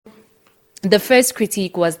The first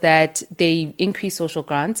critique was that they increase social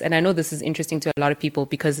grants. And I know this is interesting to a lot of people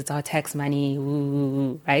because it's our tax money,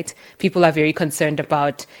 right? People are very concerned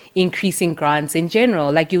about increasing grants in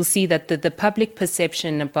general. Like you'll see that the public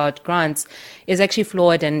perception about grants is actually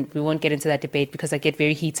flawed. And we won't get into that debate because I get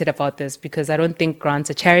very heated about this because I don't think grants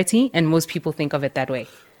are charity. And most people think of it that way.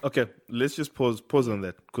 Okay, let's just pause on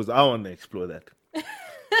that because I want to explore that.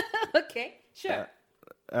 Okay, sure.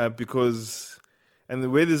 Because, and the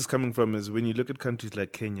way this is coming from is when you look at countries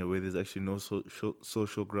like Kenya where there's actually no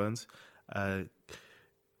social grants,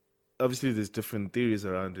 obviously there's different theories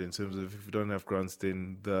around it in terms of if you don't have grants,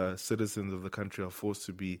 then the citizens of the country are forced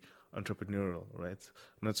to be entrepreneurial, right?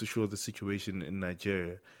 I'm not so sure the situation in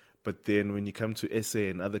Nigeria, but then when you come to SA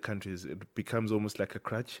and other countries, it becomes almost like a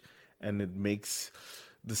crutch, and it makes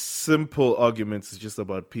the simple arguments is just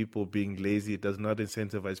about people being lazy. It does not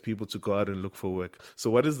incentivize people to go out and look for work.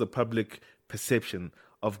 So what is the public perception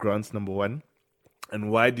of grants, number one?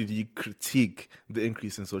 And why did you critique the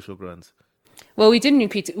increase in social grants? Well, we didn't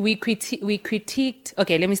critique. We critiqued.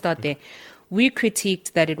 Okay, let me start there. We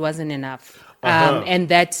critiqued that it wasn't enough, and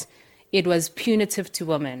that it was punitive to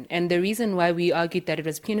women. And the reason why we argued that it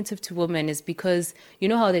was punitive to women is because you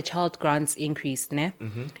know how the child grants increased, ne?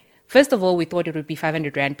 Mm-hmm. First of all, we thought it would be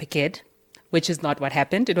 500 Rand per kid, which is not what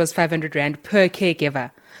happened. It was 500 Rand per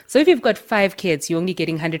caregiver. So if you've got 5 kids, you're only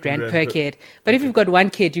getting 100 Rand per kid. But if you've got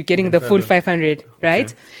 1 kid, you're getting the full 500, right?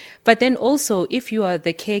 Okay. But then also, if you are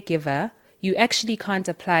the caregiver, you actually can't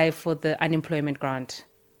apply for the unemployment grant.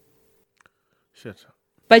 Shit.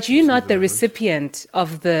 But you're not the recipient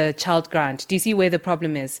of the child grant. Do you see where the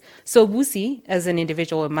problem is? So Busi, as an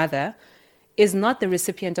individual mother, is not the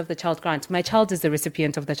recipient of the child grant. My child is the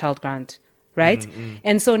recipient of the child grant, right? Mm-hmm.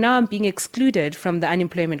 And so now I'm being excluded from the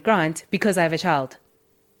unemployment grant because I have a child.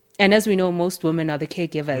 And as we know, most women are the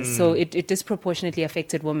caregivers. So it disproportionately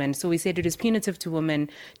affected women. So we said it is punitive to women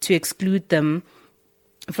to exclude them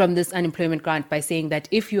from this unemployment grant by saying that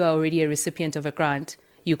if you are already a recipient of a grant,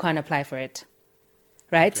 you can't apply for it,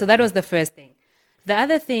 right? Okay. So that was the first thing. The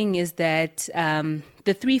other thing is that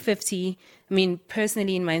the 350, I mean,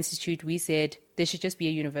 personally in my institute, we said there should just be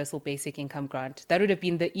a universal basic income grant. That would have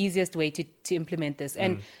been the easiest way to implement this.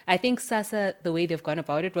 And I think SASSA, the way they've gone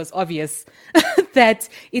about it was obvious that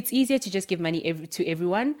it's easier to just give money to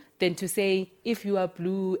everyone than to say, if you are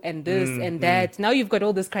blue and this and that, now you've got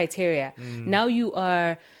all this criteria. Now you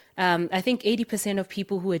are, I think 80% of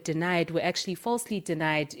people who were denied were actually falsely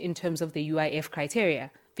denied in terms of the UIF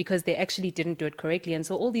criteria, because they actually didn't do it correctly. And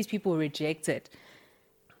so all these people were rejected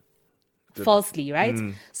falsely, right?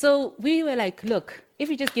 So we were like, look, if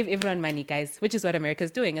you just give everyone money, guys, which is what America's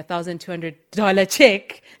doing, $1,200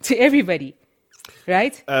 check to everybody,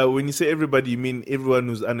 right? When you say everybody, you mean everyone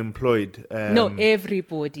who's unemployed? No,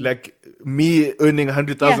 everybody. Like me earning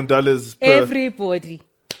 $100,000 per... Everybody.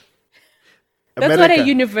 That's what a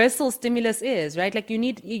universal stimulus is, right? Like you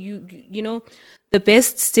need, you know, the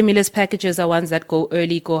best stimulus packages are ones that go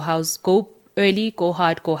early, go early, go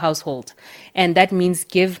hard, go household. And that means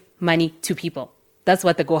give money to people. That's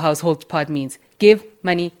what the go household part means. Give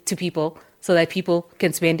money to people so that people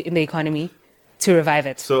can spend in the economy to revive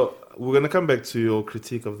it. So we're going to come back to your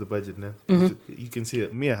critique of the budget now. Mm-hmm. You can see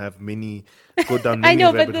it. Me, I have many, go down many I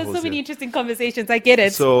know, but there's so many interesting conversations. I get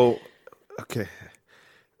it. So, okay.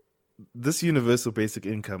 This universal basic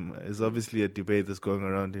income is obviously a debate that's going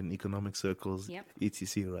around in economic circles,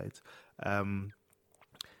 etc., right?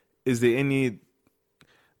 Is there any,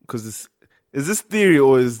 is this theory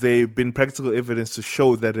or is there been practical evidence to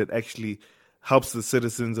show that it actually helps the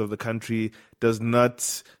citizens of the country, does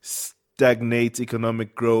not stagnate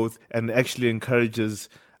economic growth, and actually encourages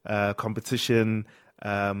competition,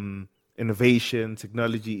 innovation,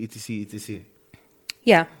 technology, etc., etc.?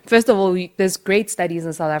 Yeah. First of all, there's great studies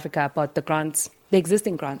in South Africa about the grants, the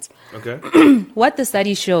existing grants. Okay. What the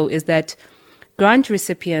studies show is that grant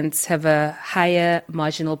recipients have a higher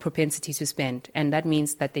marginal propensity to spend, and that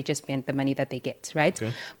means that they just spend the money that they get, right?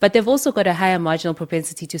 Okay. But they've also got a higher marginal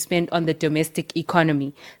propensity to spend on the domestic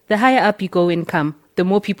economy. The higher up you go income, the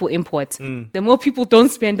more people import. The more people don't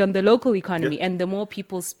spend on the local economy, and the more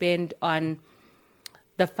people spend on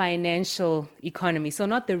the financial economy. So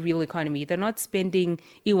not the real economy. They're not spending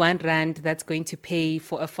R1 that's going to pay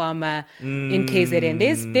for a farmer in KZN.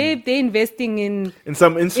 They're investing in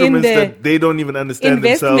some instruments that they don't even understand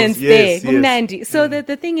investments themselves. Yes. So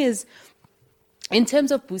the thing is, in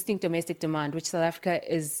terms of boosting domestic demand, which South Africa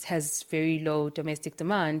has very low domestic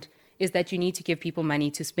demand, is that you need to give people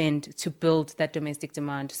money to spend to build that domestic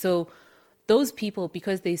demand. So those people,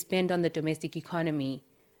 because they spend on the domestic economy,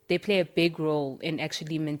 they play a big role in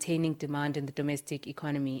actually maintaining demand in the domestic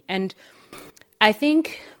economy. And I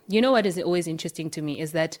think, you know what is always interesting to me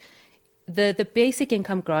is that the basic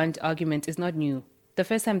income grant argument is not new. The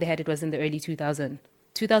first time they had it was in the early 2000s.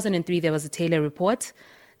 2003, there was a Taylor report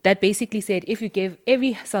that basically said if you gave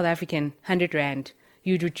every South African 100 Rand,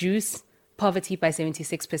 you'd reduce poverty by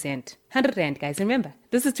 76%. 100 Rand, guys, remember,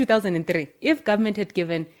 this is 2003. If government had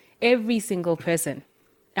given every single person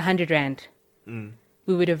 100 Rand,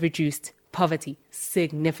 we would have reduced poverty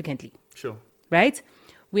significantly. Sure. Right?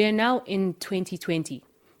 We are now in 2020.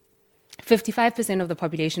 55% of the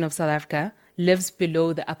population of South Africa lives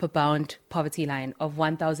below the upper bound poverty line of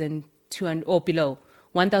 1,200 or below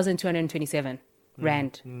 1,227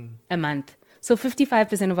 Rand a month. So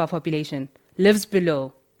 55% of our population lives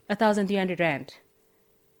below 1,300 Rand.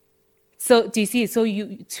 So do you see? So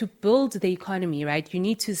to build the economy, right, you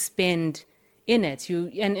need to spend in it.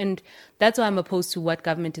 And that's why I'm opposed to what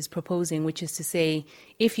government is proposing, which is to say,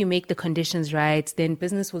 if you make the conditions right, then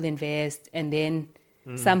business will invest, and then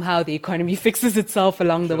somehow the economy fixes itself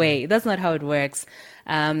along the way. That's not how it works.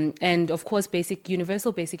 And of course,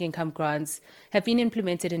 universal basic income grants have been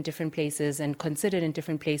implemented in different places and considered in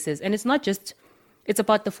different places. And it's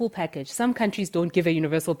about the full package. Some countries don't give a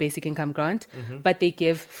universal basic income grant, but they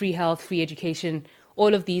give free health, free education,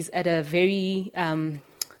 all of these at a very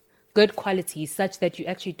good quality, such that you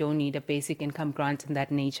actually don't need a basic income grant in that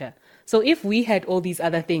nature. So if we had all these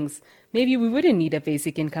other things, maybe we wouldn't need a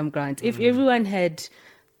basic income grant. If everyone had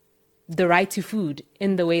the right to food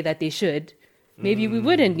in the way that they should, maybe we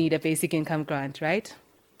wouldn't need a basic income grant, right?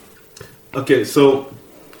 Okay, so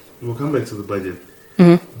we'll come back to the budget.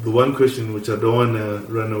 The one question which I don't want to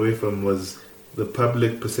run away from was the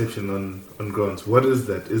public perception on grants. What is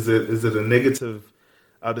that? Is it a negative?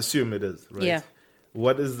 I'd assume it is, right? Yeah.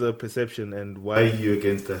 What is the perception and why are you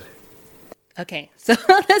against that? Okay, so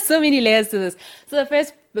there's so many layers to this. So the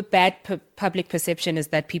first bad public perception is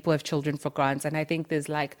that people have children for grants. And I think there's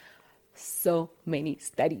like so many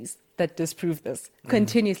studies that disprove this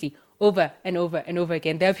continuously over and over and over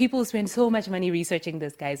again. There are people who spend so much money researching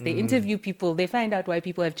this, guys. They interview people, they find out why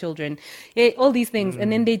people have children, all these things.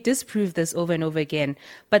 And then they disprove this over and over again.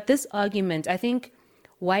 But this argument, I think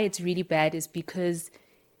why it's really bad is because,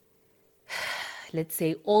 let's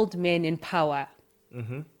say, old men in power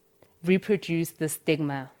reproduce the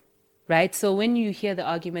stigma, right? So when you hear the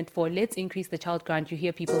argument for let's increase the child grant, you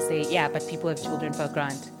hear people say, yeah, but people have children for a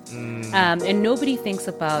grant. And nobody thinks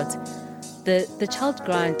about the child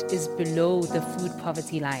grant is below the food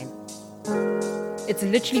poverty line. It's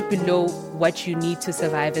literally below what you need to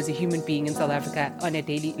survive as a human being in South Africa on a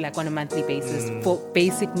daily, like on a monthly basis for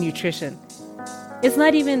basic nutrition. It's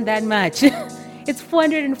not even that much. It's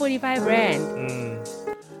 445 Rand.